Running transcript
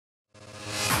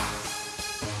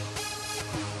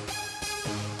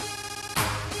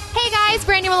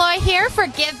guys, Brandi Milloy here for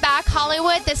Give Back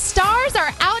Hollywood. The stars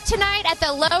are out tonight at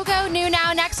the Logo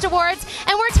NewNowNext Awards,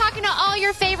 and we're talking to all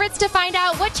your favorites to find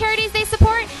out what charities they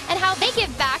support and how they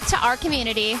give back to our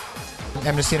community.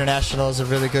 Amnesty International is a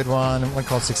really good one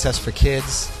called Success for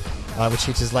Kids, which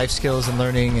teaches life skills and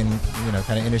learning in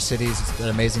kind of inner cities. It's an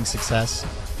amazing success.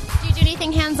 Do you do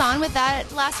anything hands-on with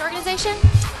that last organization?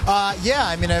 Yeah,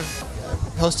 I mean, I've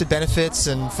hosted benefits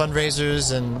and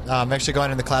fundraisers, and I'm actually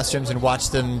going in the classrooms and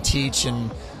watch them teach and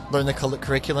learn the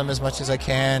curriculum as much as I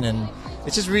can, and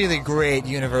it's just really great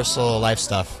universal life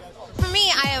stuff. For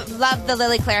me, I love the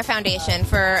Lily Claire Foundation,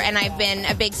 and I've been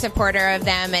a big supporter of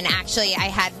them, and actually I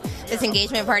had this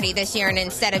engagement party this year, and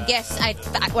instead of gifts,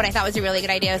 what I thought was a really good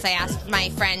idea was I asked my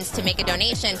friends to make a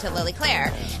donation to Lily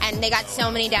Claire, and they got so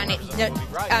many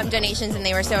donations, and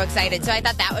they were so excited. So I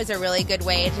thought that was a really good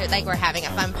way to, like, we're having a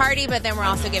fun party, but then we're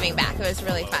also giving back. It was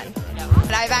really fun.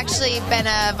 But I've actually been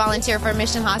a volunteer for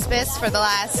Mission Hospice for the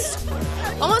last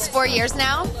almost 4 years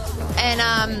now, and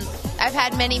I've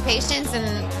had many patients,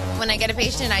 and when I get a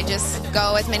patient, I just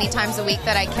go as many times a week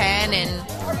that I can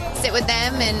and sit with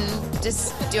them and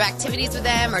just do activities with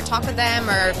them or talk with them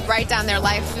or write down their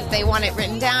life if they want it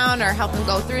written down, or help them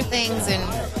go through things and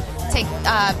take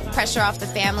pressure off the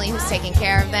family who's taking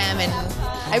care of them. And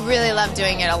I really love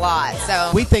doing it a lot.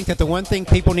 So we think that the one thing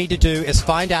people need to do is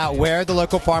find out where the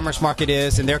local farmers market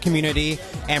is in their community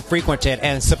and frequent it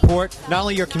and support not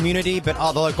only your community but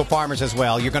all the local farmers as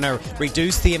well. You're going to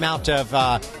reduce the amount of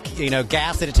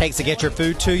gas that it takes to get your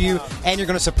food to you, and you're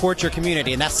going to support your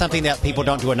community, and that's something that people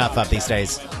don't do enough of these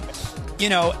days. You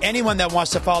know, anyone that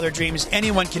wants to follow their dreams,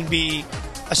 anyone can be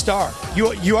a star.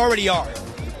 You already are,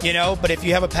 but if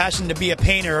you have a passion to be a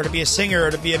painter or to be a singer or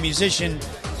to be a musician,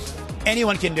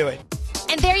 anyone can do it.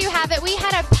 And there you have it. We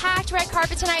had a packed red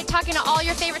carpet tonight talking to all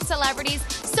your favorite celebrities,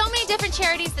 so many different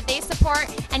charities that they support,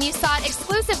 and you saw it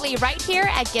exclusively right here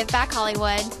at Give Back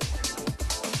Hollywood.